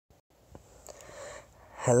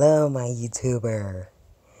Hello, my YouTuber.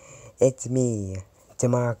 It's me,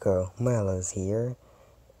 DeMarco Mellows here.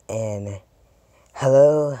 And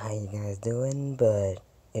hello, how you guys doing? But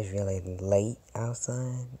it's really late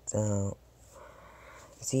outside, so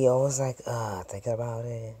see, I was like, thinking about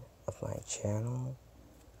it of my channel.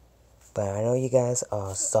 But I know you guys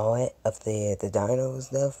saw it of the dino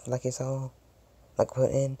stuff, like you saw, like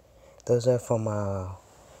put in. Those are from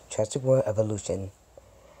Jurassic World Evolution.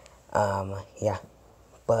 Yeah,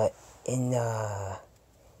 but in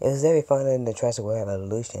it was very fun in the Jurassic World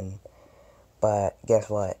Evolution, but guess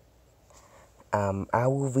what? I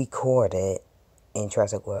will record it in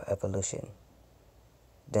Jurassic World Evolution.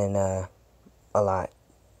 Then, a lot.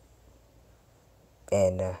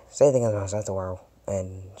 And, same thing as Jurassic World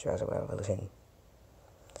and Jurassic World Evolution.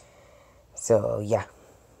 So, yeah.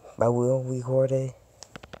 I will record it.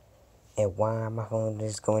 And why my phone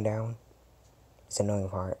is going down? It's the annoying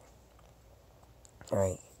part.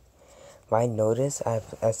 Alright. I noticed,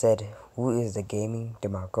 I said, who is the gaming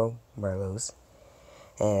DeMarco Merlos?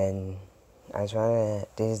 And I try to,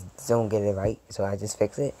 they just don't get it right, so I just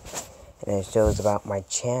fix it. And it shows about my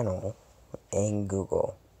channel in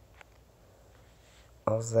Google.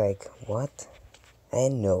 I was like, what? I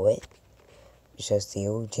didn't know it. It shows the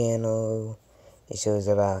old channel. It shows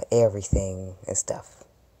about everything and stuff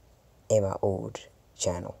in my old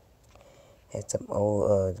channel. It's some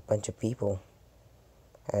old, bunch of people.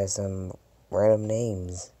 Has some random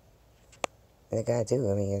names. And the guy too,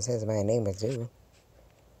 I mean, it says my name too.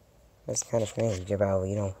 That's kind of strange about,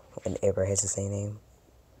 when everybody has the same name.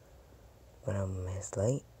 But it's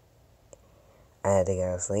late. I had to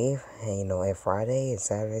go to sleep. And, every Friday and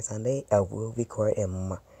Saturday, Sunday, I will record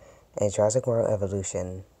in Jurassic World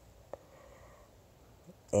Evolution.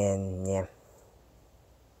 And, yeah.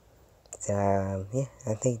 So, yeah,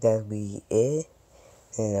 I think that'll be it.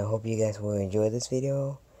 And I hope you guys will enjoy this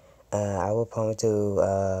video. I will promise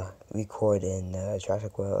to record in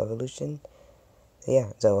Jurassic World Evolution. So,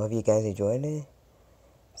 yeah, so I hope you guys enjoyed it.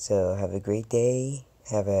 So, have a great day.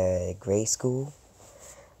 Have a great school.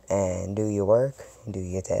 And do your work. Do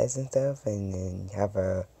your tests and stuff. And then have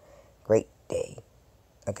a great day.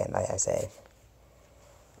 Again, like I said.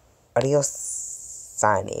 Adios,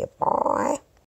 signing, boy.